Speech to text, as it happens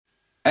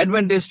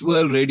Adventist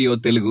world radio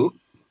Telugu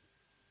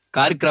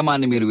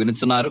కార్యక్రమాన్ని మీరు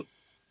వినుచున్నారు.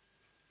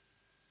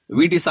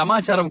 వీటి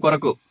సమాచారం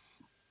కొరకు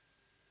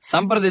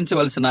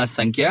సంప్రదించవలసిన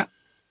సంఖ్య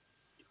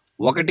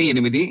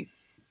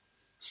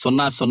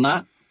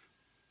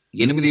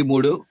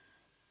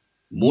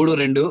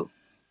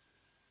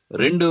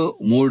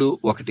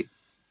 1-800-83-32-231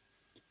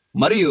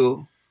 మరియు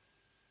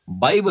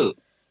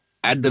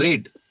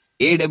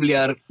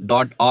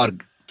bible@awr.org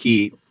కి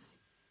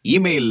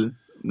ఈమెయిల్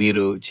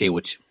మీరు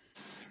చేయవచ్చు.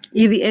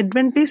 ఇది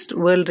Adventist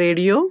world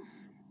radio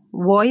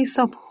voice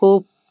of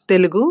hope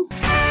Telugu.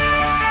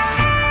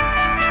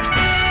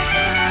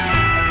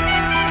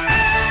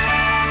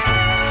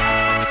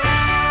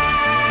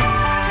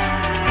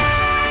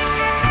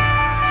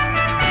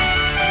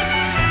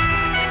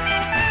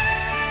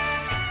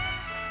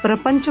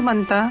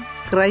 ప్రపంచమంతా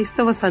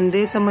క్రైస్తవ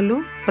సందేశములు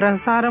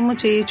ప్రసారము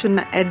చేయుచున్న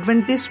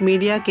అడ్వెంటిస్ట్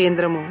మీడియా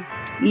కేంద్రము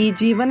ఈ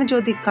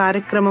జీవనజ్యోతి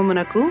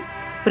కార్యక్రమమునకు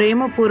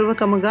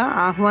ప్రేమపూర్వకముగా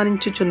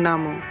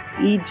ఆహ్వానించుచున్నాము.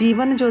 ఈ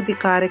జీవనజ్యోతి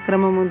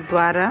కార్యక్రమము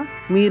ద్వారా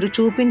మీరు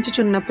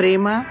చూపించుచున్న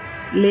ప్రేమ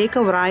లేఖ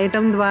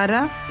వ్రాయటం ద్వారా,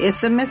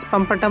 SMS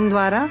పంపటం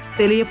ద్వారా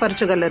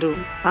తెలియపరచగలరు.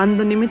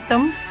 అందు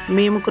నిమిత్తం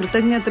మేము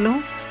కృతజ్ఞతలు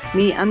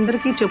మీ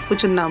అందరికీ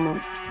చెప్పుచున్నాము.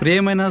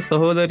 ప్రియమైన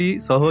సహోదరి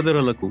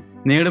సహోదరులకు,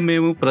 నేడు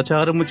మేము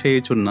ప్రచారము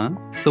చేయుచున్న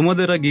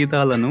సుమధుర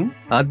గీతాలను,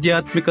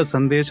 ఆధ్యాత్మిక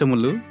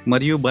సందేశములు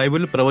మరియు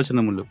బైబిల్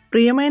ప్రవచనములు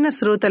ప్రియమైన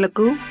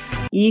శ్రోతలకు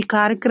ఈ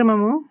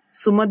కార్యక్రమము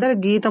సుమధుర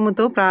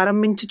గీతముతో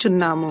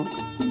ప్రారంభించుచున్నాము.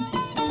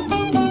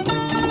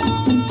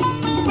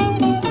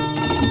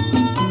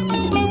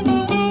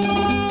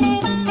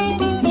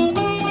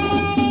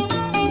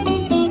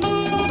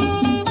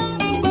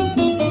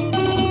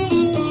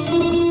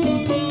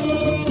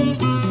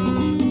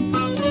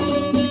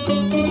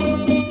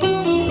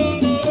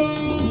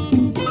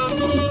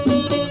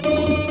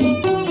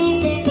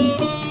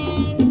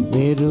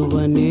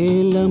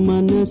 వెరువనేల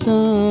మనసా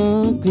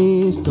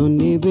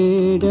క్రీస్తుని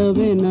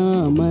వేడవే నా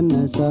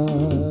మనసా,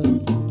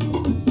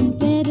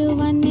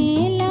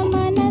 వెరువనేల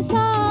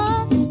మనసా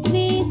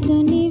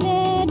క్రీస్తుని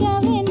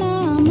వేడవే నా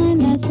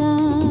మనసా,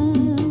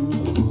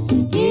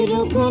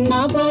 ఇరుకున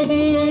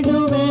పడి ఏడు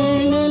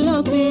వేళలో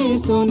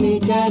క్రీస్తుని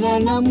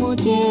చరణము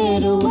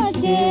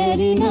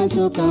చేరిన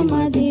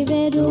సుఖమది.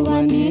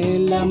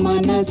 వెరువనేల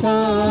మనసా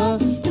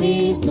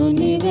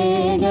క్రీస్తుని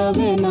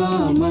వేడవే నా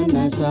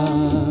మనసా.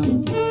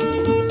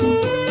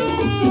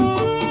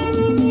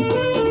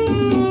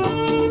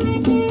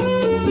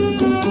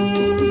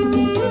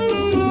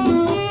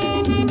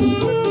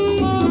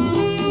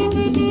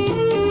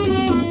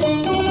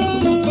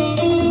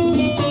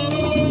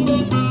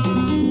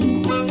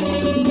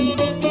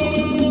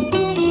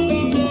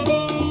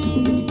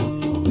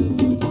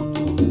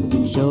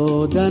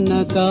 శోధన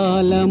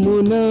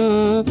కాలమున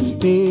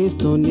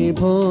క్రీస్తుని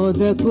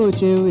బోధకు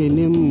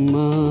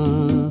చెవినిమ్మా,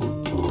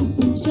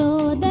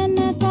 శోధన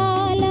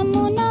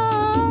కాలమున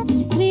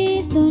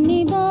క్రీస్తుని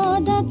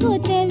బోధకు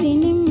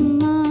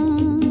చెవినిమ్మా.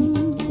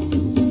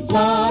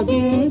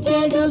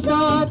 సాధించెడు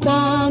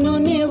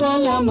సాతానుని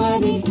వల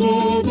మరి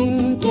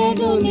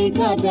ఛేదించెడు నిక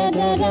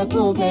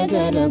బెదరకు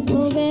బెదరకు.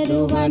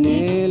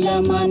 వెరువనేల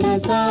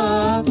మనసా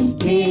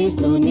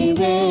క్రీస్తుని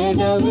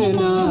వేడవే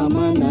నా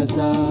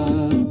మనసా.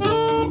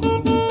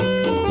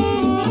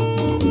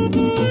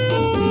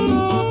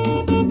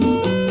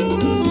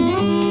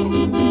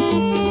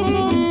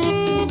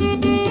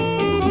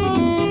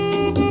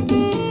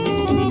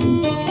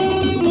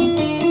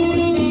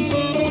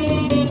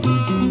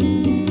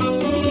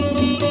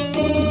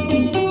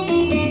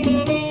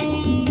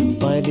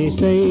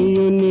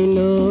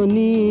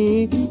 పరిసయ్యునిలోని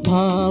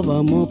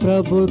భావము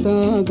ప్రభుతా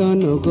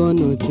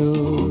గనుగొనుచు,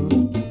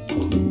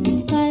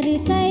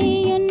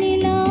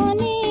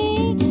 పరిసయ్యునిలోని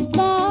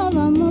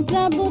భావము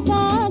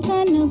ప్రభుతా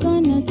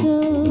కనుగొనుచు.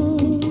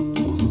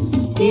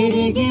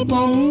 తిరిగి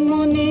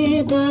పొమ్ముని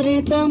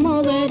దురితము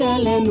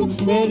వెడలను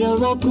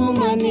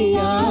వెరువకుమని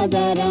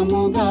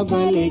ఆదరముగా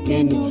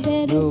పలికెను.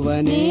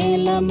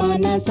 వెరువనేల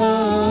మనసా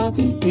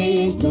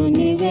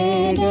క్రీస్తుని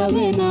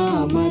వేడవే నా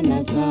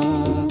మనసా.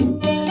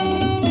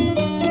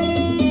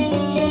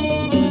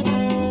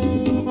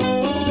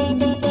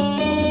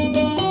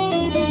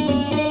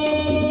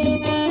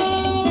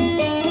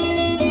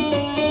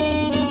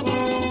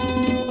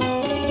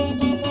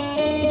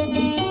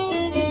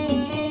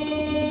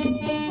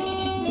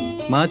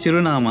 మా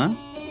చిరునామా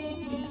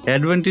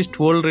Adventist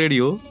world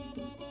radio,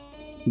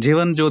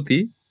 Jeevan Jyoti,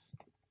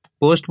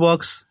 post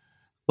box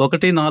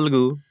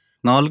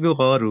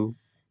 1446,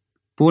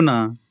 Poona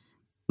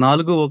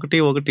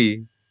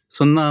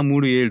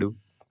 411037.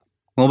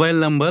 Mobile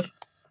number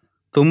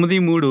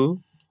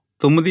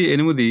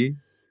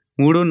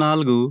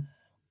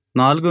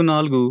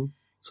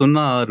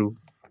 9398344406,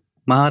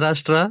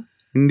 Maharashtra,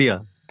 India.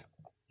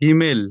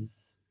 Email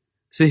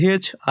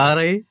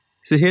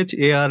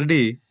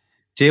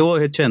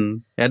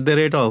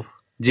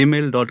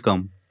CHRICHARD@gmail.com.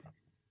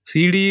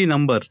 CDE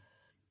number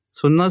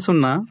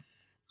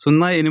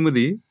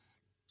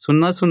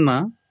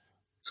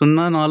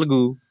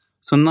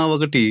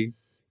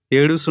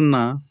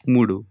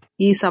 00080004017003.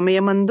 ఈ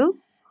సమయమందు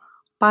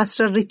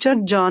పాస్టర్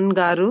రిచర్డ్ జాన్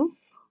గారు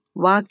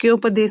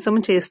వాక్యోపదేశం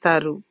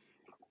చేస్తారు.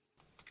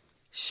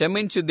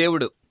 క్షమించు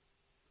దేవుడు.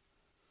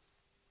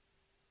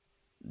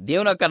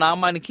 దేవుని యొక్క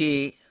నామానికి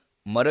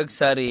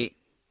మరొకసారి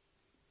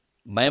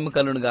మహిమ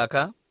కలుగును గాక.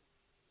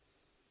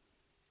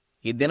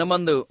 ఈ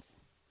దినమందు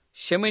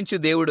క్షమించు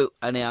దేవుడు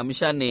అనే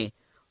అంశాన్ని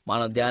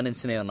మనం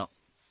ధ్యానించనే ఉన్నాం.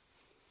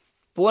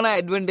 పూనా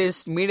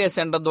అడ్వెంటిస్ట్ మీడియా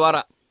సెంటర్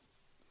ద్వారా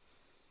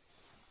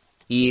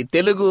ఈ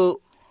తెలుగు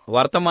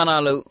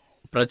వర్తమానాలు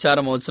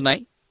ప్రచారం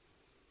అవుతున్నాయి.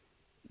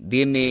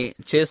 దీన్ని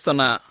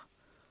చేస్తున్న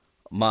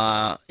మా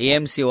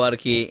ఏఎంసీ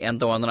వారికి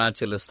ఎంతో వందనాలు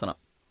చెల్లిస్తున్నాం.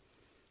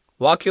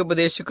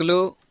 వాక్యోపదేశకులు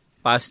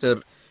పాస్టర్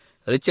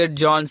రిచర్డ్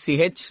జాన్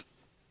సిహెచ్.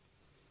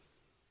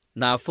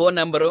 నా ఫోన్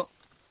నెంబరు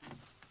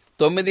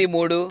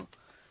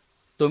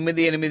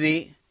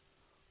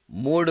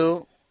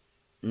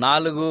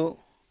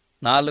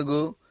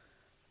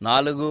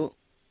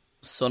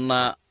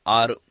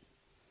 9338944406.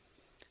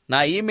 నా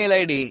ఈమెయిల్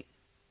ఐడి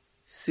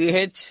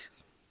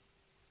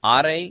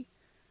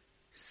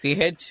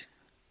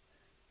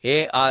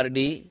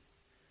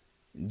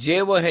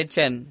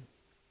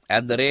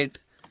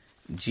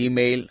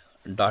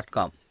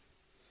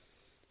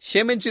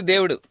క్షమించు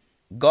దేవుడు,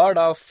 గాడ్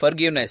ఆఫ్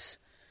ఫర్గివ్నెస్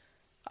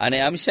అనే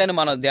అంశాన్ని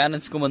మనం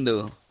ధ్యానించక ముందు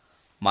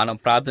మనం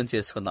ప్రార్థన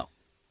చేసుకుందాం.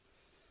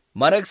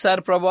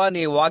 మరొకసారి ప్రభువా,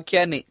 నీ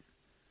వాక్యాన్ని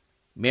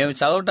మేము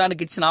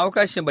చదవటానికి ఇచ్చిన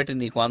అవకాశం బట్టి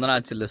నీకు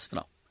వందనాలు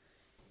చెల్లిస్తున్నాం.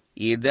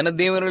 ఈ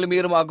దినదీవెనలు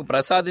మీరు మాకు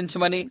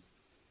ప్రసాదించమని,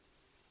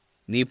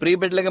 నీ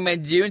ప్రియబిడ్డలుగా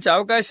మేము జీవించే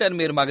అవకాశాన్ని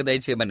మీరు మాకు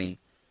దయచేయమని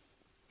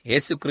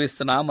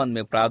యేసుక్రీస్తు నామమున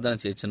మేము ప్రార్థన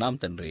చేస్తున్నాం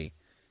తండ్రి,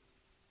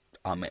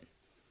 ఆమేన్.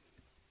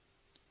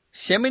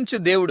 క్షమించు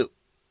దేవుడు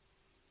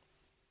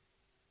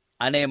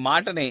అనే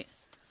మాటని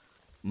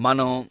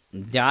మనం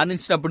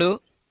ధ్యానించినప్పుడు,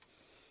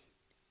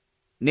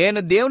 నేను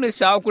దేవుని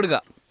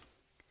సేవకుడిగా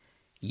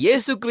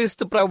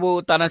యేసుక్రీస్తు ప్రభు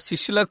తన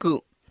శిష్యులకు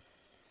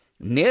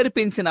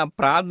నేర్పించిన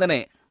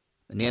ప్రార్థనే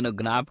నేను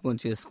జ్ఞాపకం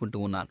చేసుకుంటూ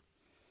ఉన్నాను.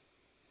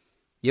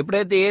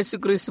 ఎప్పుడైతే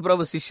యేసుక్రీస్తు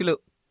ప్రభు శిష్యులు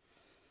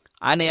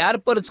ఆయన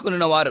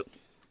ఏర్పరుచుకున్న వారు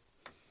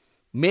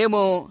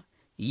మేము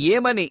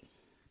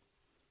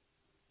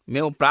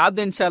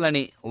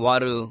ప్రార్థించాలని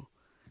వారు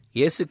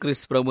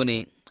యేసుక్రీస్తు ప్రభుని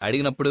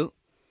అడిగినప్పుడు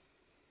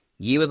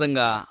ఈ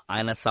విధంగా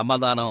ఆయన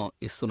సమాధానం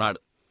ఇస్తున్నాడు.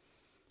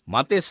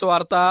 మత్తయి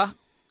సువార్త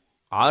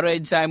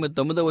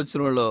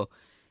 6:9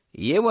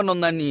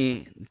 ఏమనుందని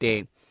అంటే,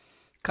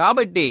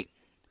 కాబట్టి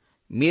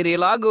మీరు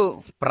ఇలాగూ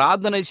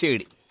ప్రార్థన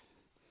చేయుడి,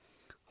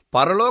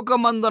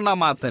 పరలోకమందున్న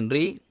మా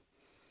తండ్రి,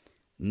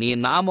 నీ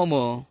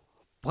నామము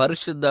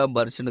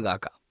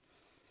పరిశుద్ధపరచునుగాక,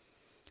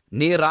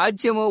 నీ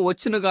రాజ్యము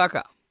వచ్చునుగాక,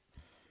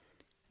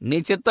 నీ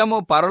చిత్తము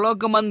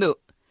పరలోకమందు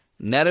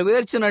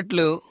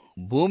నెరవేర్చినట్లు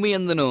భూమి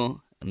యందును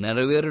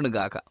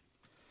నెరవేరునుగాక.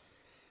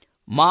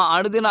 మా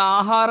అనుదిన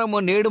ఆహారము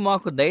నేడు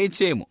మాకు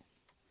దయచేయము,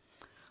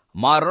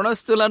 మా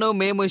రుణస్థులను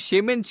మేము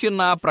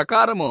క్షమించున్న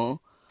ప్రకారము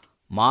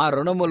మా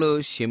రుణములు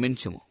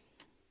క్షమించుము,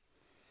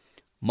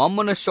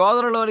 మమ్మను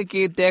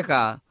శోధనలోనికి తేక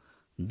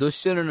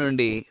దుష్టుని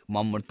నుండి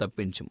మమ్మను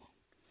తప్పించుము.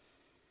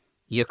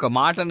 ఈ యొక్క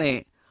మాటనే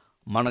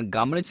మనం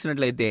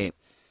గమనించినట్లయితే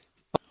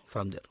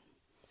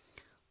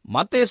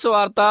మత్తయి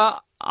సువార్త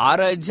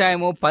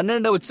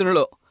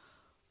 6:12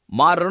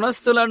 మా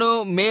రుణస్థులను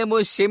మేము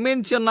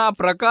క్షమించున్న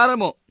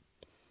ప్రకారము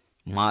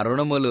మా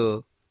రుణములు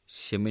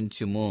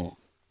క్షమించుము.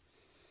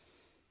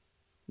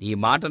 ఈ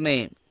మాటనే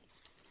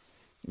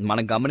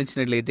మనం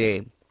గమనించినట్లయితే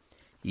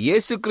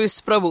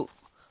యేసుక్రీస్తు ప్రభు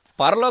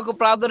పరలోక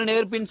ప్రార్థన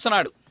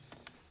నేర్పించున్నాడు.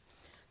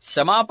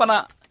 క్షమాపణ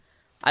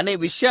అనే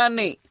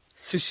విషయాన్ని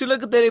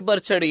శిష్యులకు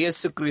తెలియపరిచాడు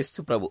యేసుక్రీస్తు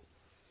ప్రభు.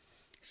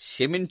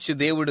 క్షమించు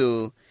దేవుడు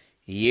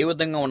ఏ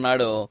విధంగా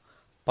ఉన్నాడో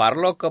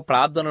పరలోక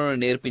ప్రార్థనను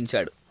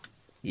నేర్పించాడు.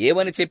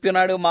 ఏమని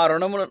చెప్పినాడు?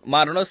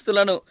 మా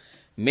రుణస్థులను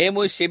మేము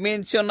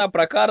క్షమించున్న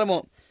ప్రకారము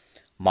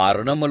మా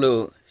రుణములు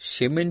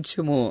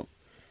క్షమించుము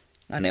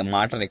అనే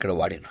మాటను ఇక్కడ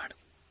వాడినాడు.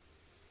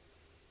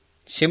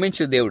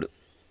 క్షమించు దేవుడు.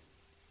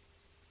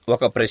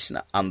 ఒక ప్రశ్న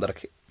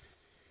అందరికీ,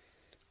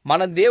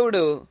 మన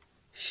దేవుడు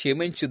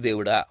క్షమించు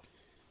దేవుడా?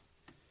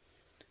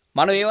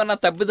 మనం ఏమన్నా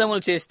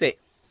తప్పిదములు చేస్తే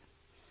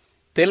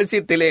తెలిసి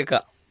తెలియక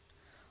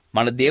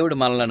మన దేవుడు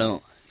మనలను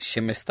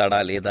క్షమిస్తాడా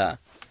లేదా?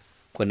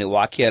 కొన్ని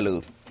వాక్యాలు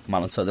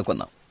మనం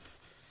చదువుకుందాం.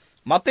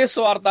 మత్తయి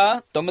సువార్త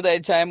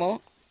 9:6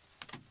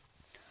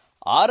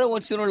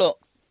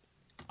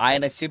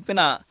 ఆయన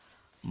చెప్పిన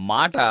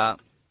మాట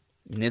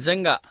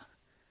నిజంగా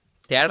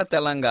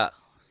తేడతెల్లంగా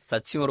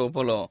సత్యం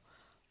రూపంలో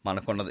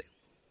మనకున్నది.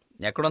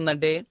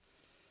 ఎక్కడుందంటే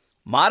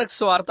మార్కు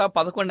సువార్త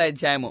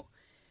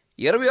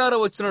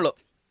 11:26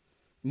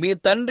 మీ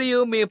తండ్రియు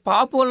మీ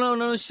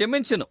పాపములను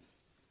క్షమించును,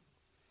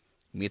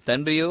 మీ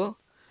తండ్రియు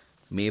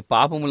మీ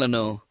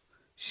పాపములను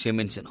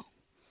క్షమించును.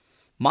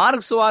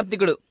 మార్కు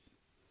సువార్తికుడు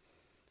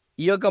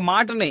ఈ యొక్క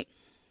మాటని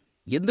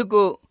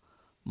ఎందుకు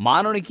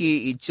మానవునికి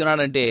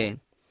ఇచ్చినాడంటే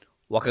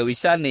ఒక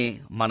విషయాన్ని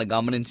మనం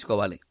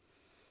గమనించుకోవాలి.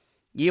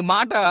 ఈ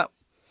మాట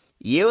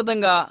ఏ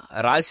విధంగా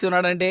రాసి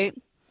ఉన్నాడంటే,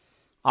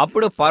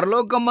 అప్పుడు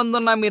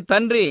పరలోకమందున్న మీ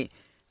తండ్రి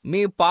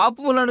మీ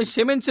పాపములను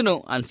క్షమించును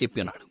అని చెప్పి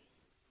ఉన్నాడు.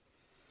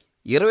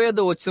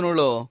 25వ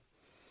వచనంలో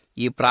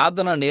ఈ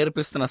ప్రార్థన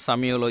నేర్పిస్తున్న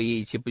సమయంలో ఈ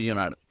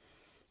చెప్పినాడు,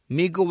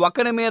 మీకు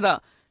ఒకరి మీద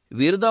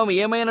విరుద్ధం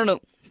ఏమైనను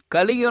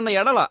కలిగి ఉన్న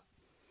ఎడల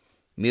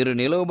మీరు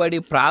నిలవబడి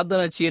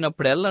ప్రార్థన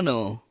చేయనప్పుడెల్లను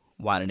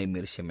వారిని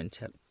మీరు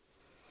క్షమించాలి.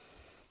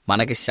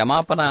 మనకి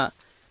క్షమాపణ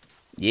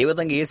ఏ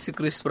విధంగా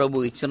యేసుక్రీస్తు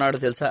ప్రభు ఇచ్చినాడో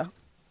తెలుసా?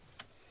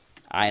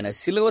 ఆయన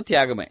శిలువ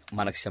త్యాగమే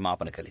మనకు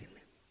క్షమాపణ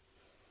కలిగింది.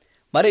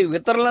 మరి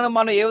ఇతరులను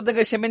మనం ఏ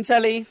విధంగా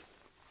క్షమించాలి?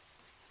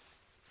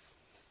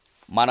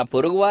 మన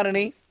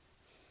పొరుగువారిని,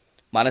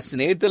 మన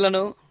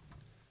స్నేహితులను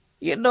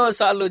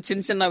ఎన్నోసార్లు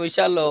చిన్న చిన్న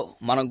విషయాల్లో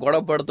మనం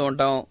గొడవ పడుతూ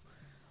ఉంటాం,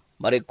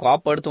 మరి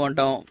కోపడుతూ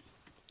ఉంటాం.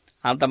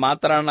 అంత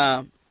మాత్రాన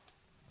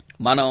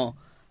మనం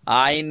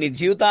ఆయన్ని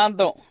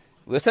జీవితాంతం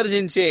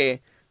విసర్జించే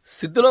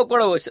స్థితిలో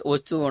కూడా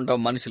వస్తూ ఉంటాం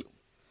మనుషులు.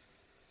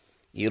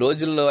 ఈ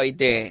రోజుల్లో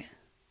అయితే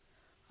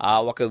ఆ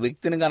ఒక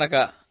వ్యక్తిని గనక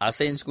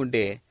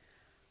అసహించుకుంటే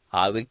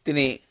ఆ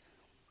వ్యక్తిని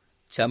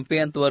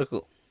చంపేంత వరకు,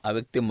 ఆ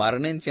వ్యక్తి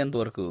మరణించేంత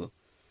వరకు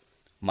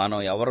మనం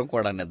ఎవరు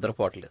కూడా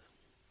నిద్రపోవట్లేదు.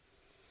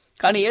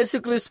 కానీ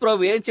యేసుక్రీస్తు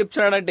ప్రభు ఏం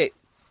చెప్తున్నాడంటే,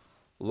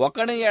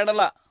 ఒకని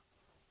ఎడల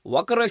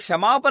ఒకరు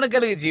క్షమాపణ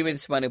కలిగి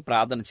జీవించమని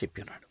ప్రార్థన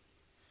చెప్పినాడు.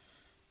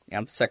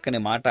 ఎంత చక్కని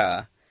మాట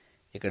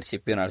ఇక్కడ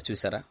చెప్పినాడు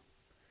చూసారా?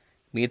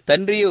 మీ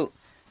తండ్రియు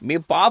మీ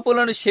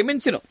పాపులను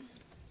క్షమించును.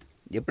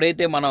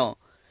 ఎప్పుడైతే మనం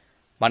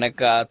మన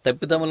యొక్క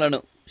తప్పిదములను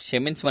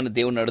క్షమించమని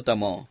దేవుని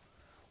అడుగుతామో,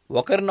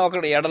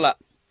 ఒకరినొకరి ఎడల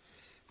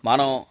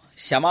మనం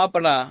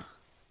క్షమాపణ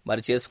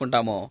మరి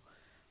చేసుకుంటామో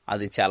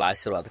అది చాలా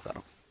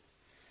ఆశీర్వాదకరం.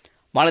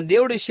 మన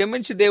దేవుడు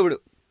క్షమించు దేవుడు.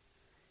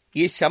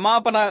 ఈ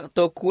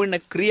క్షమాపణతో కూడిన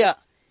క్రియ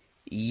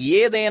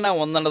ఏదైనా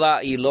ఉందన్నదా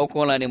ఈ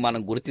లోకంలో అని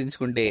మనం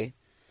గుర్తించుకుంటే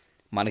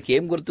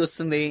మనకేం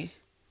గుర్తొస్తుంది?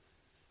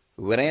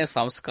 వినయ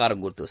సంస్కారం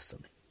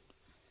గుర్తొస్తుంది,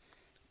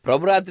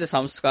 ప్రభురాత్రి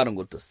సంస్కారం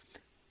గుర్తొస్తుంది.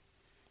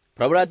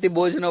 ప్రభురాత్రి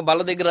భోజనం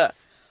బల్ల దగ్గర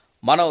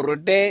మనం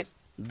రొట్టె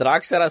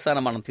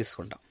ద్రాక్షరసాన్ని మనం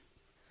తీసుకుంటాం.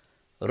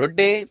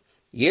 రొట్టె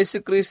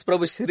యేసుక్రీస్తు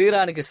ప్రభు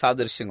శరీరానికి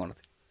సాదృశ్యంగా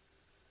ఉన్నది.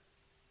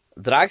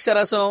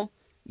 ద్రాక్షరసం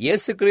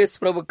యేసుక్రీస్తు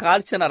ప్రభు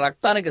కార్చిన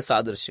రక్తానికి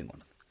సాదృశ్యంగా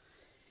ఉన్నది.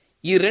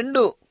 ఈ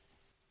రెండు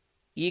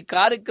ఈ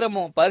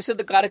కార్యక్రమం,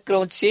 పరిశుద్ధ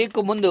కార్యక్రమం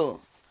చేయకముందు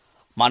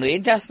మనం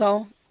ఏం చేస్తాం?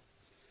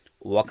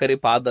 ఒకరి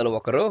పాదాలు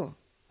ఒకరు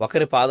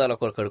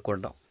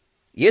కడుక్కుంటాం.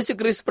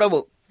 యేసుక్రీస్తు ప్రభు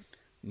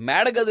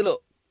మేడగదిలో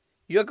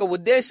ఈ యొక్క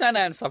ఉద్దేశాన్ని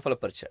ఆయన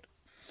సఫలపరిచాడు.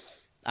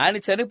 ఆయన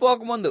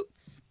చనిపోకముందు,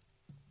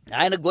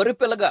 ఆయన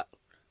గొర్రెపిల్లగా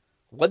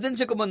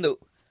వధించకముందు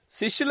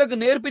శిష్యులకు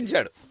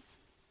నేర్పించాడు.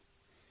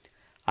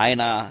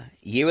 ఆయన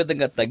ఏ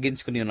విధంగా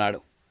తగ్గించుకుని ఉన్నాడు,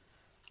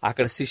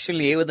 అక్కడ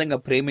శిష్యుల్ని ఏ విధంగా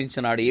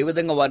ప్రేమించున్నాడు, ఏ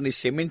విధంగా వారిని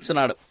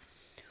క్షమించున్నాడు,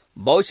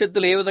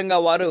 భవిష్యత్తులో ఏ విధంగా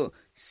వారు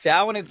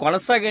సేవని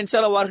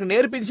కొనసాగించాలో వారికి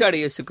నేర్పించాడు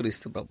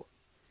యేసుక్రీస్తు ప్రభు.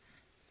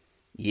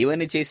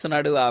 ఏవన్నీ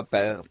చేస్తున్నాడు? ఆ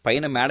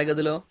పైన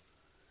మేడగదిలో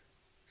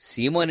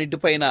సీమోని ఇంటి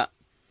పైన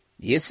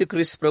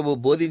యేసుక్రీస్తు ప్రభు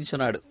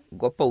బోధించున్నాడు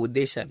గొప్ప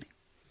ఉద్దేశాన్ని.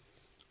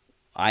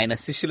 ఆయన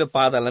శిష్యుల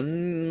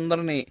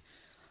పాదాలందరినీ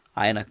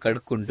ఆయన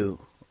కడుక్కుంటూ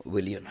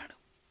వెళ్ళి ఉన్నాడు.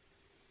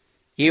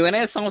 ఈ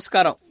వినయ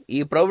సంస్కారం, ఈ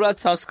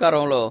ప్రభురాత్రి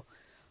సంస్కారంలో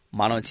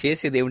మనం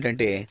చేసేది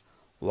ఏమిటంటే,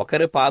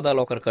 ఒకరి పాదాలు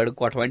ఒకరు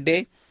కడుక్కోవటం అంటే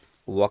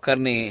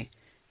ఒకరిని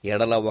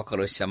ఎడల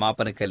ఒకరు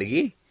క్షమాపణ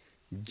కలిగి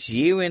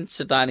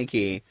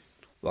జీవించటానికి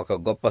ఒక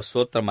గొప్ప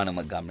సూత్రం మనం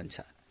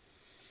గమనించాలి.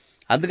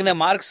 అందుకనే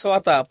మార్కు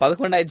సువార్త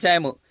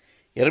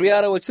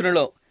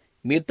 11:26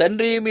 మీ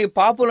తండ్రి మీ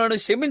పాపులను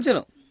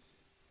క్షమించును.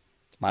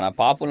 మన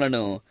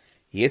పాపులను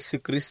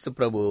యేసుక్రీస్తు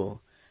ప్రభు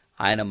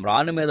ఆయన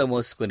మ్రాను మీద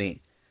మోసుకుని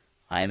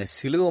ఆయన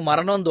శిలువ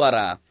మరణం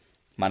ద్వారా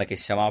మనకి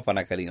క్షమాపణ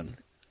కలిగి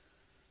ఉన్నది.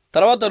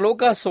 తర్వాత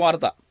లూకా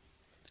సువార్త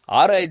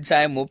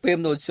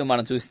 6:38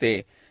 మనం చూస్తే,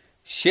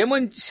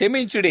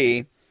 క్షమించుడి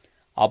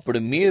అప్పుడు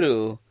మీరు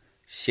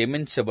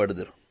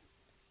క్షమించబడుదురు.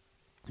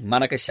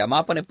 మనకు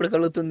క్షమాపణ ఎప్పుడు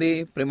కలుగుతుంది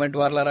ప్రియమైన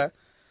వారలారా?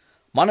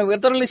 మనం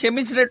ఇతరుల్ని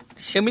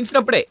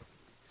క్షమించినప్పుడే.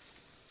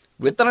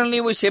 ఇతరులను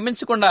నీవు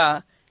క్షమించకుండా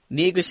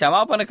నీకు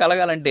క్షమాపణ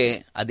కలగాలంటే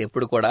అది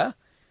ఎప్పుడు కూడా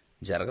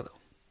జరగదు.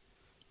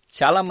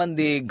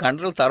 చాలామంది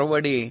గంటల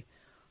తరబడి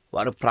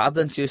వారు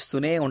ప్రార్థన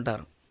చేస్తూనే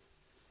ఉంటారు.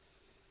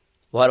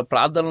 వారు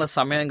ప్రార్థనలో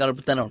సమయం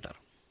గడుపుతూనే ఉంటారు.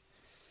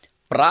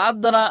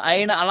 ప్రార్థన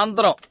అయిన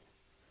అనంతరం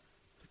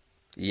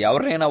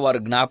ఎవరైనా వారు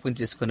జ్ఞాపకం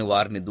చేసుకుని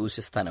వారిని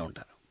దూషిస్తూనే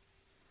ఉంటారు,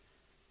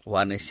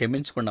 వారిని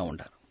క్షమించకుండా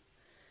ఉంటారు.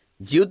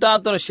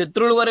 జీవితాంతం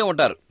శత్రువుల వరే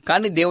ఉంటారు.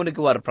 కానీ దేవునికి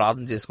వారు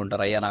ప్రార్థన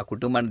చేసుకుంటారు, అయ్యా నా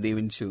కుటుంబాన్ని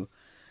దీవించు,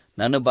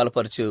 నన్ను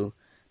బలపరచు,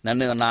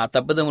 నన్ను నా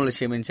తప్పిదములు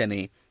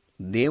క్షమించని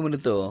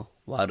దేవునితో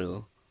వారు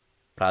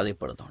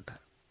ప్రాధేయపడుతూ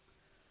ఉంటారు.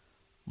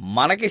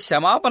 మనకి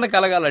క్షమాపణ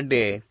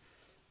కలగాలంటే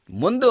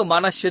ముందు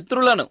మన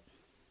శత్రువులను,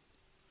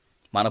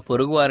 మన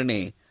పొరుగు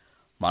వారిని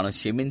మనం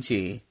క్షమించి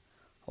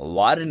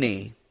వారిని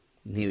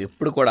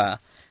నీవెప్పుడు కూడా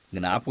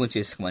జ్ఞాపకం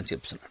చేసుకోమని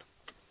చెప్తున్నాడు.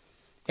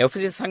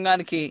 ఎఫెసీ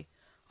సంఘానికి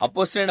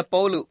అపోస్తలుడైన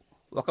పౌలు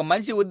ఒక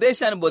మంచి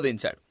ఉద్దేశాన్ని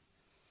బోధించాడు.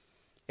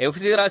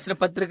 ఎఫెసీ రాసిన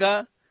పత్రిక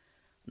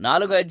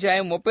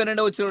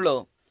 4:32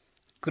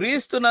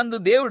 క్రీస్తునందు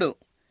దేవుడు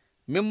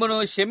మిమ్మును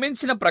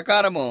క్షమించిన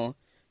ప్రకారము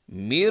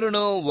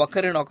మీరును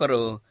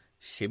ఒకరినొకరు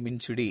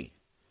క్షమించుడి.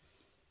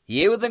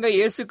 ఏ విధంగా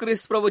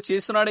యేసుక్రీస్తు ప్రభు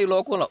చేస్తున్నాడు ఈ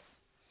లోకంలో,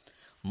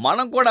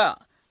 మనం కూడా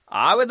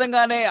ఆ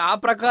విధంగానే ఆ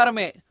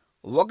ప్రకారమే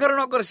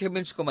ఒకరినొకరు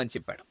క్షమించుకోమని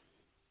చెప్పాడు.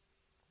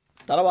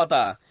 తర్వాత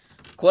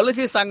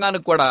కొలసీ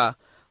సంఘానికి కూడా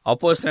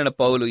అపోస్తలుడైన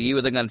పౌలు ఈ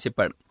విధంగా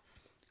చెప్పాడు.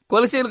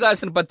 కొలసీలకు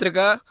రాసిన పత్రిక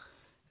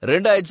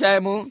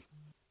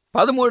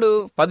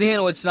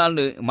 2:13-15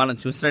 వచనాలను మనం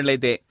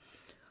చూసినట్లయితే,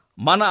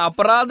 మన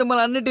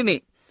అపరాధములన్నిటినీ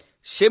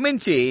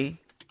క్షమించి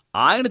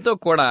ఆయనతో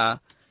కూడా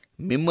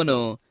మిమ్మును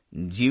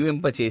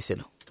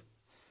జీవింపచేసెను.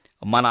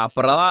 మన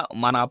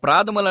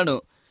అపరాధములను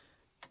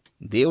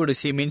దేవుడు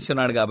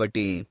క్షమించున్నాడు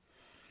కాబట్టి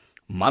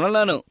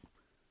మనలను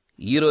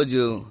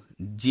ఈరోజు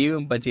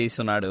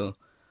జీవింపచేస్తున్నాడు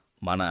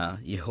మన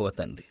యెహోవా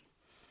తండ్రి.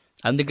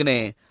 అందుకనే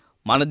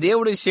మన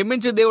దేవుడు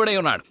క్షమించు దేవుడై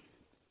ఉన్నాడు.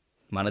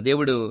 మన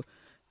దేవుడు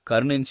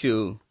కరుణించు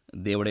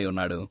దేవుడై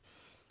ఉన్నాడు.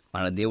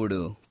 మన దేవుడు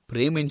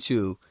ప్రేమించు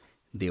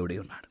దేవుడై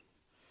ఉన్నాడు.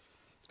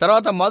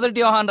 తర్వాత 1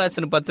 యోహాను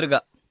రాసిన పత్రిక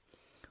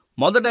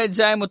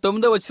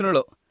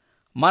 1:9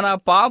 మన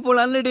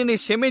పాపులన్నిటినీ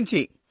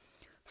క్షమించి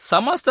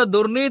సమస్త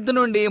దుర్నీతి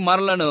నుండి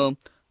మనలను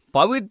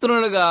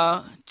పవిత్రులుగా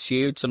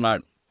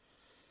చేయుచున్నాడు.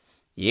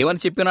 ఏమని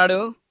చెప్పినాడు?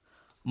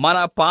 మన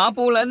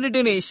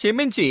పాపులన్నిటినీ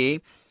క్షమించి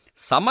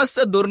సమస్త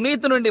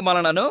దుర్నీతి నుండి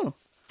మనలను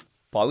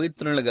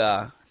పవిత్రులుగా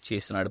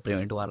చేసినాడు.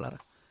 ప్రేమేంటి వాళ్ళారా,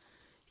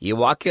 ఈ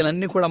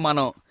వాక్యాలన్నీ కూడా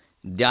మనం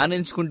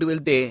ధ్యానించుకుంటూ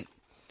వెళ్తే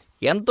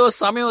ఎంతో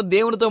సమయం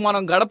దేవునితో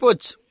మనం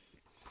గడపవచ్చు.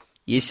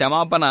 ఈ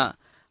క్షమాపణ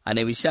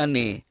అనే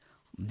విషయాన్ని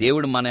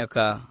దేవుడు మన యొక్క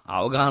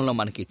అవగాహనలో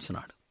మనకి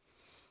ఇచ్చినాడు.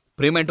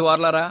 ప్రేమేంటి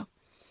వాళ్ళారా,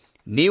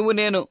 నీవు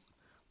నేను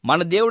మన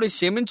దేవుడు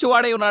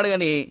క్షమించువాడై ఉన్నాడు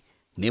అని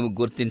నీవు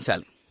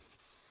గుర్తించాలి.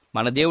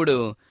 మన దేవుడు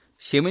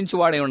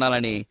క్షమించువాడై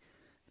ఉండాలని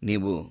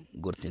నీవు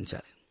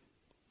గుర్తించాలి.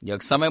 ఈ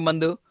యొక్క సమయం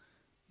మందు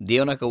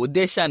దేవుని యొక్క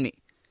ఉద్దేశాన్ని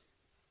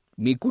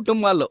మీ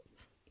కుటుంబాల్లో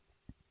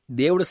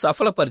దేవుడు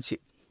సఫలపరిచి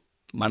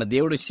మన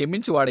దేవుడు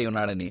క్షమించువాడై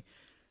ఉన్నాడని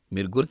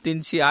మీరు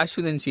గుర్తించి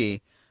ఆస్వాదించి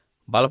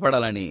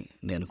బలపడాలని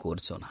నేను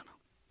కోరుచున్నాను.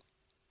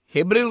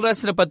 హెబ్రీయులకు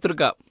రాసిన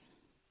పత్రిక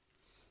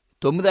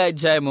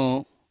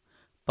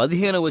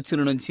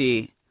 9:15 నుంచి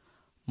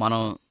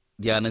మనం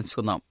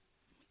ధ్యానించుకుందాం.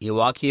 ఈ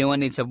వాక్యం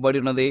ఏమని చెప్పబడి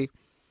ఉన్నది?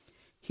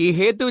 ఈ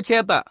హేతువు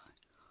చేత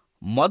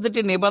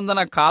మొదటి నిబంధన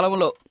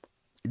కాలంలో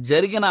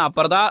జరిగిన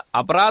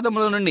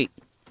అపరాధముల నుండి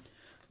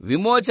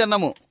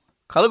విమోచనము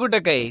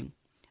కలుగుటకై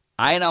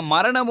ఆయన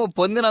మరణము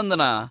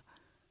పొందినందున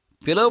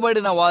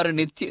పిలువబడిన వారు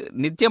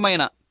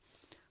నిత్యమైన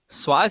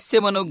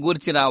స్వాస్థ్యమును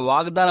గూర్చిన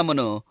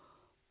వాగ్దానమును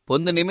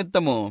పొందు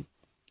నిమిత్తము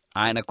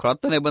ఆయన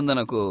క్రొత్త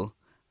నిబంధనకు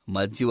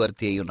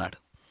మధ్యవర్తి అయి ఉన్నాడు.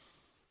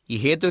 ఈ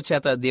హేతు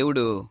చేత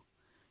దేవుడు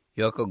ఈ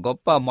యొక్క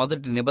గొప్ప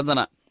మొదటి నిబంధన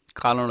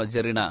కాలంలో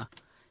జరిగిన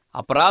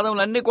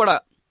అపరాధములన్నీ కూడా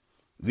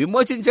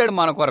విమోచించాడు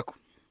మన కొరకు.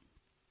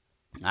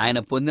 ఆయన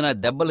పొందిన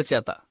దెబ్బల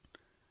చేత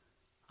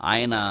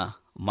ఆయన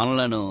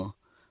మనలను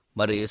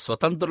మరి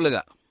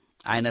స్వతంత్రులుగా,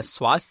 ఆయన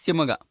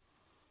స్వాస్థ్యముగా,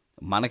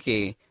 మనకి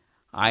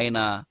ఆయన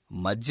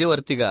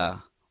మధ్యవర్తిగా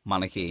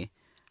మనకి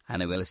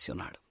ఆయన వెలిసి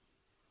ఉన్నాడు.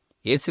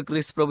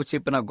 యేసుక్రీస్తు ప్రభు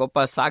చెప్పిన గొప్ప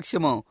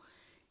సాక్ష్యము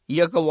ఈ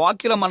యొక్క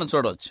వాక్యలో మనం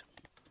చూడవచ్చు.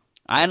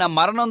 ఆయన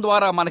మరణం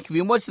ద్వారా మనకి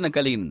విమోచన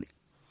కలిగింది.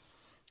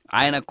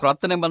 ఆయన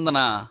క్రొత్త నిబంధన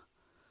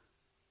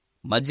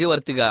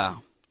మధ్యవర్తిగా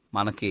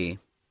మనకి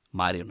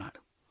మారి ఉన్నాడు.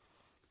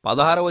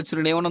 16వ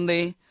వచనం ఏమనుంది?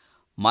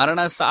 మరణ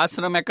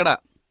శాసనం ఎక్కడ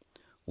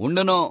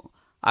ఉండునో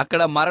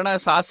అక్కడ మరణ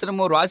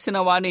శాసనము రాసిన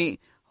వాని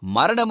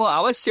మరణము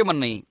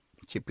అవశ్యమని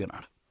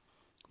చెప్పినాడు.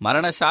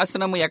 మరణ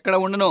శాసనము ఎక్కడ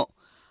ఉండునో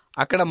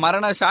అక్కడ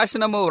మరణ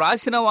శాసనము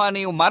రాసిన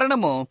వాని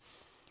మరణము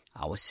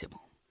అవశ్యము.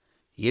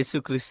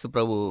 యేసుక్రీస్తు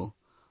ప్రభు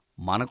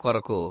మన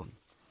కొరకు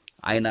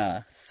ఆయన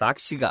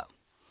సాక్షిగా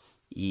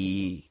ఈ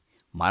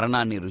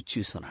మరణాన్ని రుచి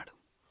చూస్తున్నాడు.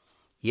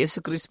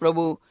 యేసుక్రీస్తు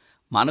ప్రభు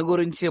మన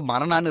గురించి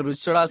మరణాన్ని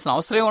రుచి చూడాల్సిన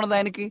అవసరం ఉన్నది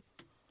ఆయనకి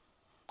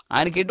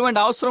ఎటువంటి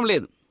అవసరం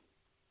లేదు.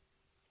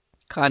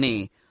 కానీ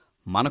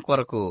మన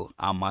కొరకు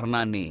ఆ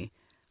మరణాన్ని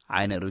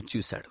ఆయన రుచి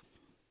చూశాడు.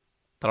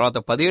 తర్వాత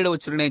 17వ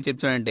వచనం ఏం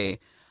చెప్తున్నాడంటే,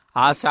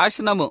 ఆ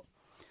శాసనము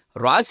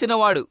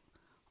రాసినవాడు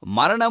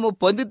మరణము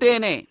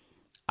పొందితేనే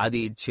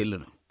అది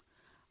చెల్లును.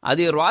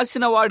 అది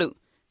రాసినవాడు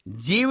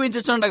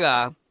జీవించుచుండగా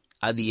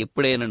అది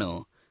ఎప్పుడైనాను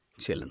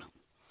చెల్లును.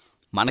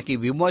 మనకి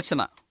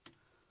విమోచన,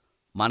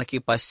 మనకి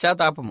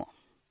పశ్చాత్తాపము,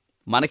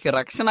 మనకి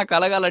రక్షణ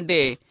కలగాలంటే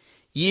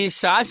ఈ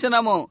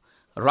శాసనము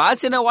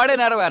రాసిన వాడే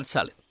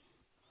నెరవేర్చాలి.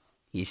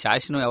 ఈ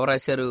శాసనం ఎవరు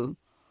రాశారు?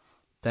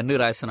 తండ్రి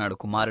రాసినాడు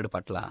కుమారుడి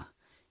పట్ల.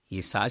 ఈ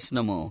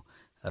శాసనము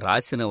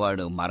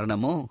రాసినవాడు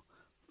మరణము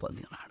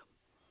పొందినాడు.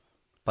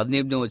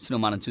 18వ వచనం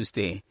మనం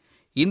చూస్తే,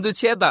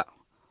 ఇందుచేత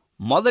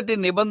మొదటి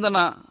నిబంధన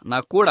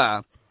నాకు కూడా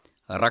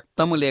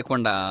రక్తము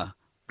లేకుండా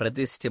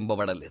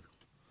ప్రతిష్ఠింపబడలేదు.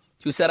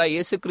 చూసారా,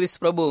 యేసుక్రీస్తు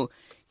ప్రభు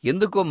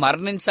ఎందుకు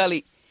మరణించాలి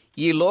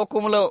ఈ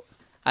లోకంలో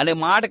అనే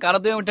మాటకు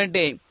అర్థం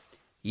ఏమిటంటే,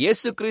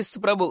 యేసుక్రీస్తు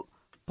ప్రభు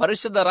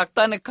పరిశుద్ధ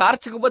రక్తాన్ని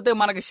కార్చకపోతే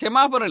మనకి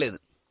క్షమాపణ లేదు.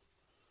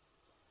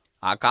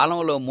 ఆ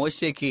కాలంలో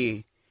మోషేకి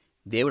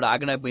దేవుడు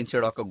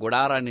ఆజ్ఞాపించాడు ఒక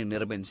గుడారాన్ని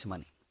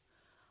నిర్మించమని.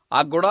 ఆ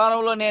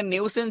గుడారంలో నేను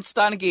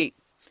నివసించడానికి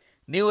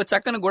నీవు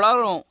చక్కని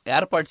గుడారం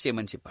ఏర్పాటు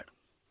చేయమని చెప్పాడు.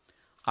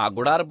 ఆ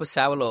గుడారపు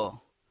సేవలో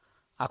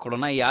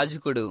అక్కడున్న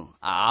యాజకుడు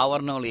ఆ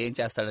ఆవరణంలో ఏం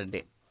చేస్తాడంటే,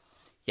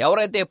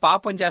 ఎవరైతే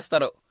పాపం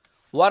చేస్తారో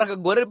వారికి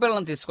గొర్రె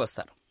పిల్లలను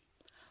తీసుకొస్తారు.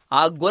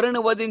 ఆ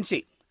గొర్రెను వధించి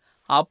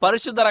ఆ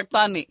పరిశుద్ధ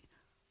రక్తాన్ని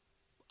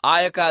ఆ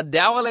యొక్క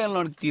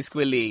దేవాలయంలోనికి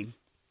తీసుకువెళ్ళి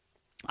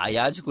ఆ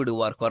యాజకుడు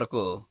వారి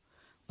కొరకు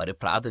మరి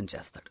ప్రార్థన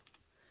చేస్తాడు.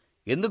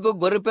 ఎందుకు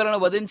గొర్రెపిల్లను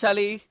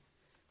వధించాలి?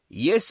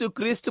 యేసు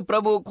క్రీస్తు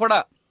ప్రభువు కూడా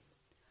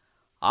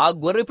ఆ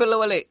గొర్రెపిల్ల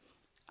వలె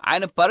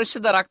ఆయన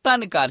పరిశుద్ధ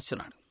రక్తాన్ని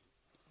కార్చున్నాడు.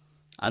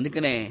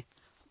 అందుకనే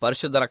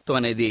పరిశుద్ధ రక్తం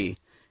అనేది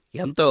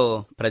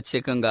ఎంతో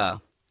ప్రత్యేకంగా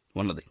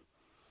ఉన్నది.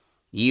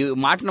 ఈ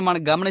మాటను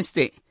మనం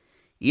గమనిస్తే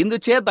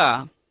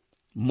ఇందుచేత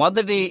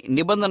మొదటి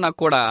నిబంధన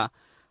కూడా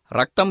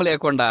రక్తం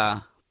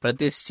లేకుండా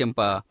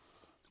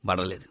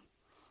ప్రతిష్ఠింపబడలేదు.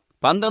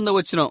 19వ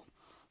వచనం,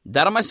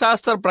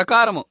 ధర్మశాస్త్ర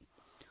ప్రకారము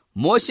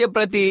మోషే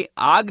ప్రతి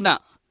ఆజ్ఞ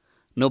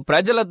నువ్వు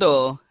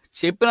ప్రజలతో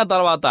చెప్పిన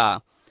తర్వాత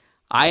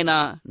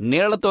ఆయన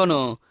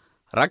నీళ్లతోనూ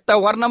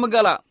రక్తవర్ణము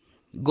గల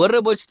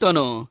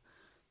గొర్రెబొచ్చుతోనూ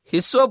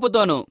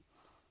హిస్సోపుతోనూ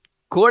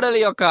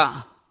కోడలి యొక్క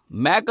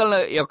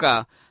మేకల యొక్క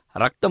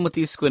రక్తము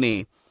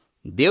తీసుకుని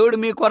దేవుడు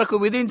మీ కొరకు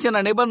విధించిన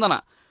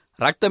నిబంధన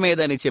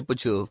రక్తమేదని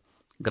చెప్పుచు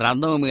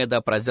గ్రంథము మీద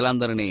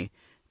ప్రజలందరినీ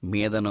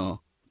మీదను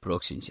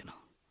ప్రోక్షించెను.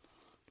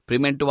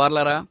 ప్రిమెంట్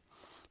వార్లరా,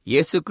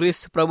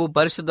 యేసుక్రీస్తు ప్రభు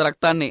పరిశుద్ధ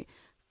రక్తాన్ని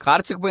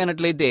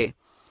కార్చకపోయినట్లయితే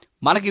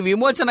మనకి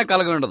విమోచన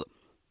కలిగి ఉండదు.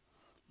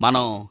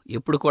 మనం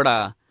ఎప్పుడు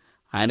కూడా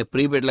ఆయన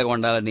ప్రియబిడ్డలుగా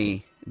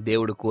ఉండాలని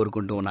దేవుడు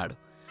కోరుకుంటూ ఉన్నాడు.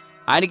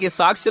 ఆయనకి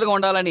సాక్షులుగా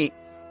ఉండాలని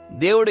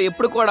దేవుడు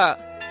ఎప్పుడు కూడా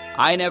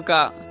ఆయన యొక్క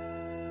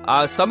ఆ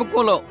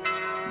సముఖంలో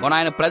మన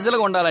ఆయన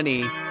ప్రజలుగా ఉండాలని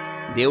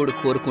దేవుడు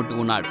కోరుకుంటూ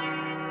ఉన్నాడు.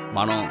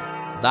 మనం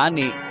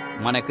దాన్ని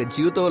మన యొక్క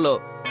జీవితంలో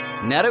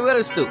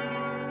నెరవేరుస్తూ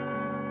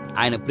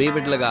ఆయన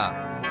ప్రియబిడ్డలుగా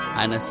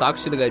ఆయన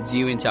సాక్షులుగా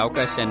జీవించే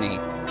అవకాశాన్ని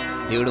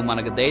దేవుడు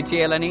మనకు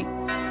దయచేయాలని,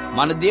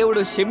 మన దేవుడు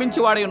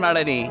క్షమించువాడై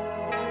ఉన్నాడని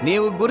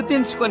నీవు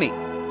గుర్తించుకొని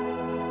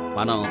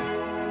మనం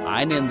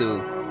ఆయన యందు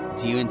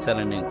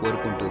జీవించాలని నేను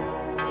కోరుకుంటూ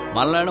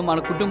మనలను మన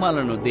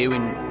కుటుంబాలను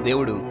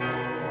దేవుడు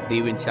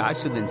దీవించి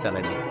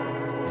ఆశీర్వదించాలని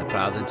నేను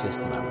ప్రార్థన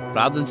చేస్తున్నాను.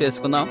 ప్రార్థన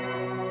చేసుకుందాం.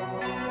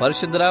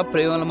 పరిశుద్ధ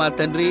ప్రేమల మా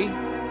తండ్రి,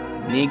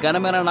 నీ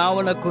ఘనమైన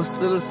నామమునకు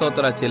స్తుతులు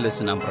స్తోత్రాలు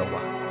చెల్లిస్తున్నాం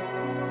ప్రభువా.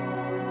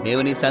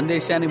 మేము నీ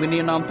సందేశాన్ని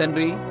వినియున్నాం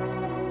తండ్రి.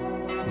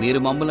 మీరు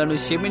మమ్మలను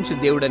క్షమించు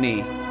దేవుడని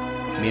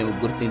మేము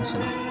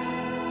గుర్తించున్నాం.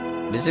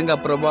 నిజంగా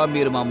ప్రభువా,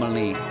 మీరు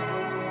మమ్మల్ని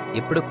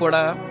ఎప్పుడు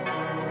కూడా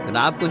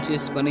జ్ఞాపకం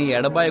చేసుకుని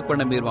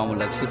ఎడబాయకుండా మీరు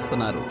మమ్మల్ని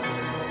రక్షిస్తున్నారు.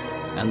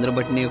 అందరిని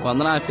బట్టి నీకు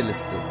వందనాలు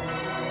చెల్లిస్తూ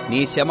నీ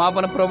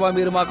క్షమాపణ ప్రభువా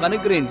మీరు మాకు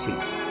అనుగ్రహించి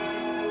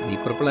నీ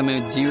కృపలో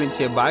మేము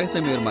జీవించే బాధ్యత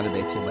మీరు మాకు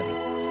దయచేయమని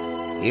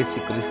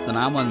యేసుక్రీస్తు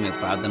నామమున మేము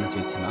ప్రార్థన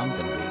చేస్తున్నాం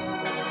తండ్రి.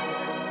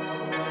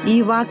 ఈ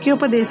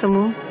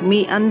వాక్యోపదేశము మీ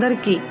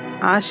అందరికీ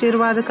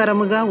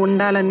ఆశీర్వాదకరముగా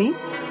ఉండాలని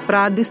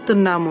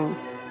ప్రార్థిస్తున్నాము.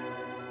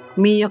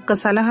 మీ యొక్క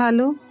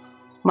సలహాలు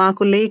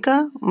మాకు లేఖ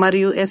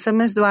మరియు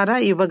SMS ద్వారా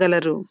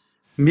ఇవ్వగలరు.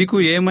 మీకు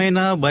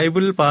ఏమైనా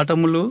బైబిల్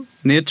పాఠములు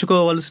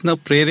నేర్చుకోవలసిన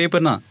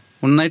ప్రేరేపణ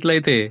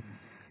ఉన్నట్లయితే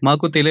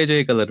మాకు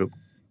తెలియజేయగలరు.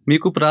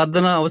 మీకు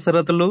ప్రార్థన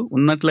అవసరతలు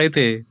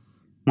ఉన్నట్లయితే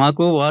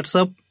మాకు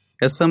వాట్సాప్,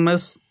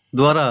 SMS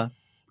ద్వారా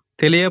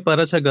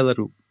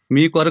తెలియపరచగలరు.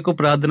 మీ కొరకు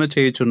ప్రార్థన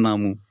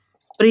చేయుచున్నాము.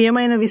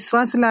 ప్రియమైన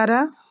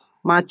విశ్వాసులారా,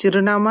 మా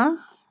చిరునామా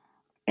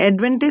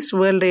Adventist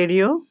world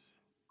radio,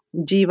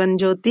 Jeevan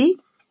Jyoti,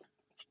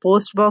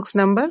 post box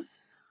number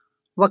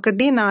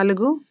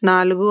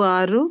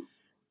 1446,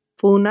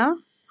 Poona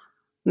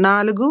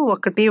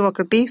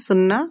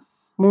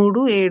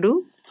 411037,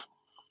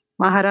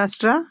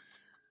 Maharashtra,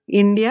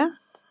 India.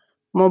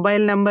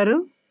 Mobile number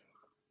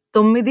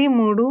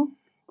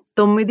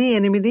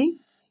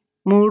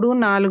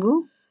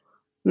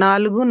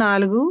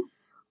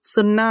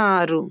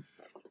 9338344406.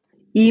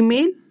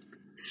 Email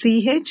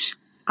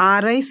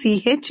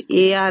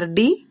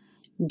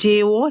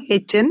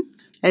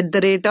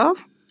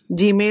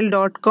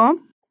CHRICHARDJOHN@gmail.com.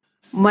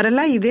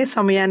 మరలా ఇదే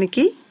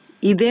సమయానికి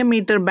ఇదే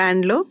మీటర్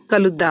బ్యాండ్లో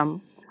కలుద్దాం.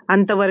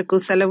 అంతవరకు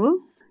సెలవు.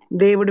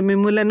 దేవుడు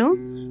మిమ్ములను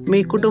మీ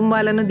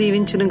కుటుంబాలను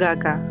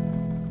దీవించునుగాక.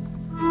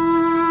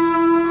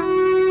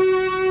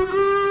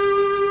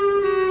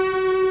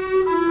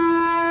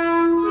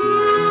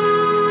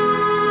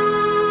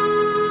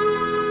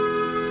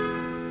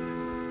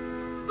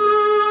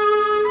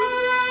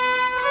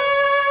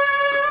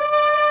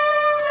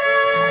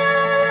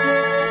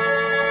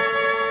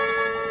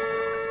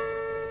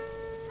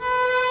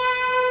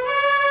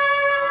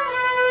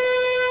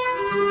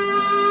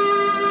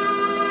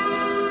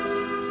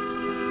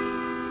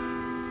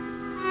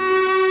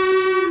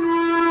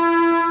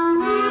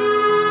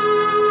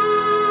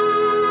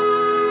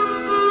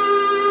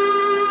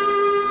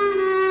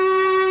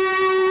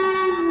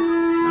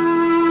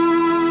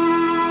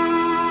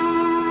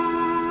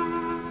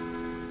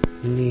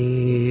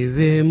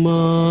 నీవే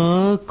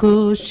మాకు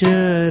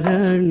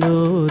శరణు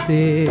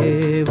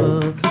దేవా,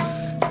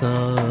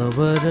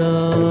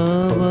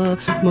 కావరావ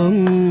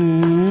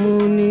మమ్ము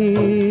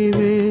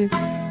నీవే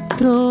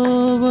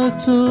త్రోవ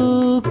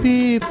చూపి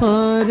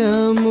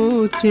పరము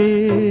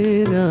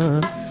చేరా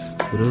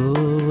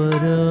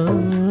బ్రోవరావా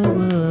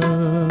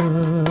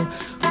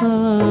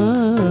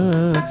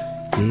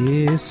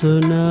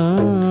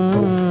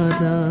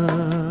యేసునాదా.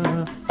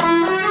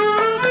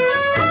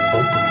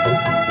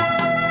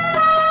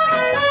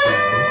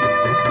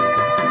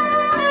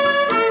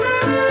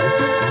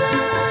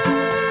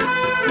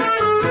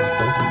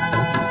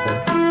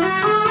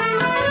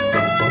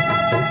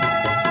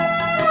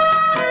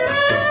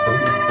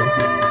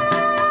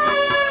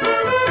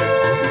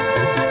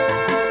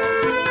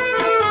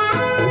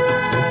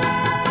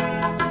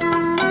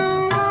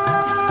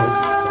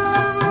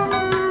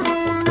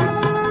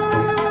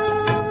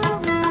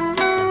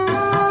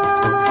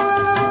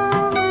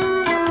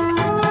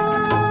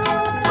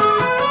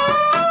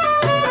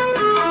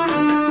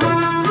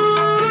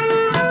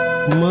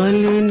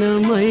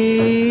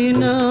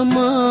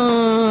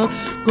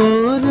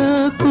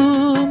 కొరకు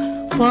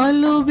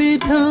పలు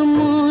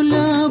విధముల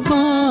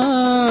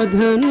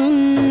బాధనుంది,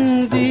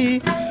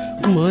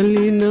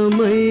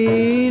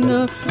 మలినమైన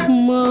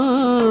మా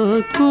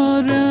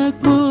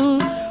కొరకు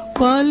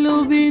పలు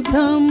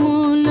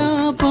విధముల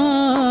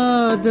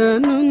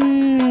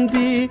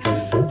బాధనుంది,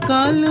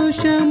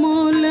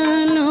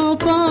 కలుషములను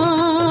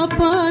పాపనుంచి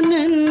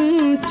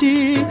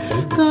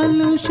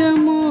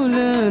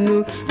కలుషములను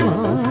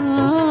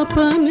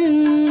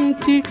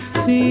పాపనుంచి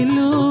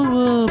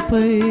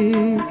సిలువపై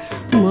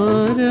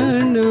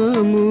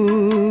మరణము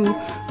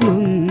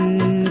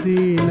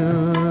నొందినావా.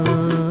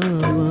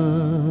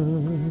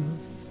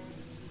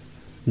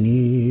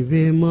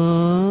 నీవే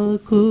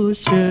మాకు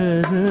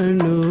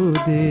శరణు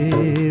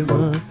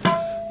దేవా,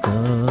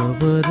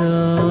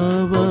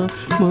 కావరావా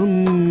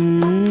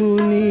మమ్ము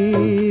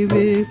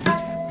నీవే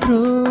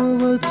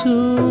త్రోవ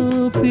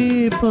చూపి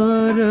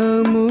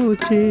పరము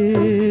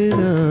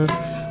చేరా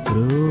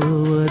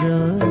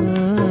బ్రోవరావా.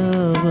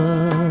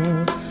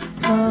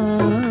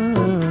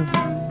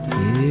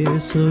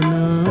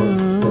 యేసునాథా.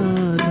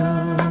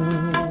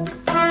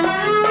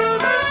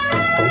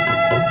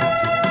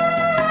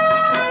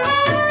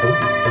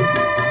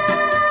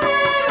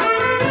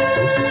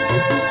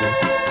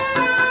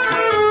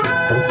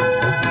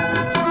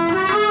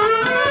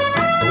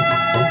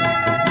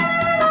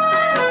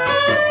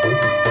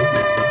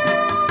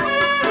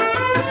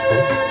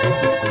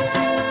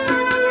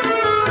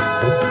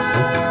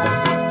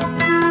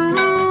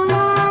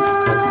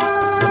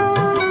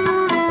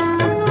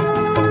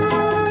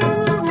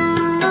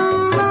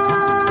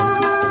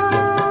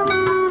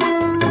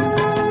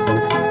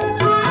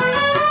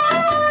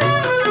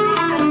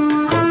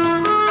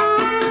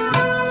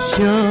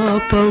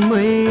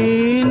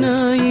 శాపమైన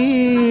ఈ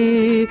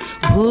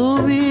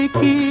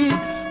భూమికి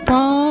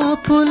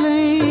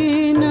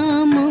పాపులైన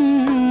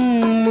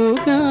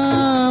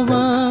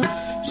మమ్ముగావా,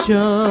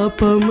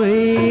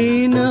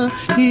 శాపమైన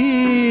ఈ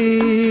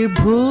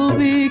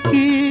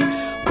భూమికి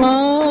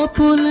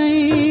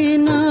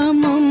పాపులైన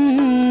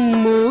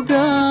మమ్ముగావా.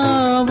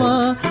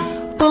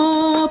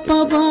 పాప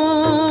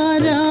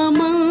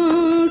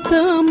భారమంత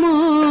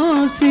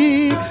మోసి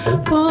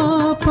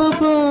పాప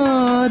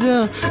భారమంత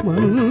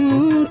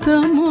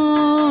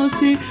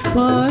మోసి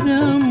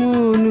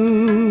పరమును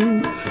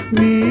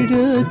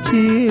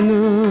విడచిన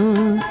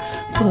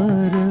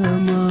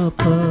పరమ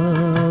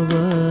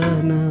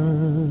పవన,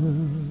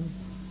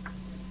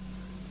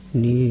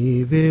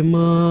 నీవే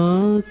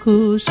మాకు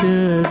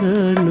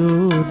శరణు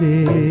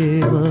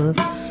దేవా,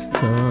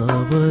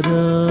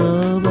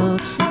 కావరావా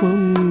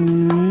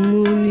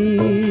మమ్ము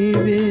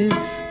నీవే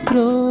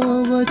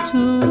త్రోవ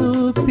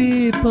చూపి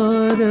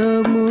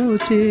పరము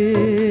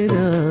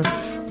చేరా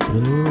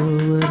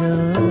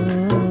బ్రోవరావా.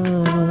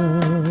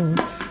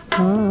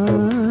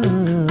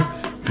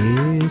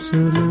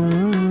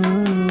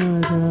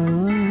 యేసునాథా.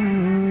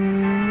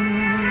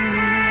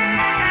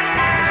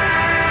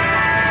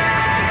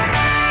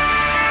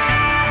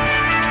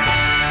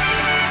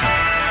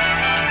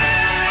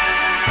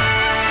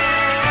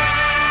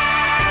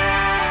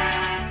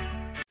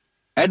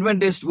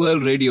 అడ్వెంటిస్ట్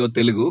వరల్డ్ రేడియో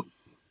తెలుగు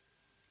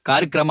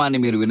కార్యక్రమాన్ని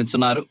మీరు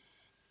వినుచున్నారు.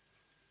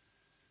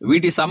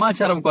 వీటి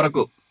సమాచారం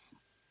కొరకు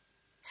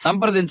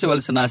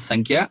సంప్రదించవలసిన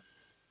సంఖ్య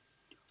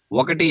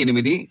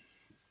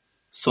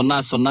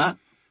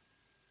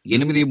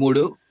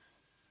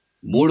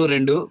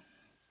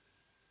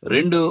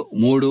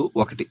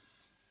 1800833231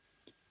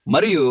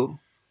 మరియు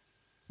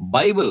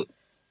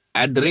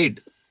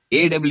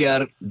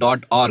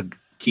bible@awr.org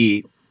కి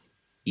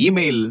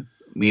ఈమెయిల్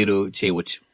మీరు చేయవచ్చు.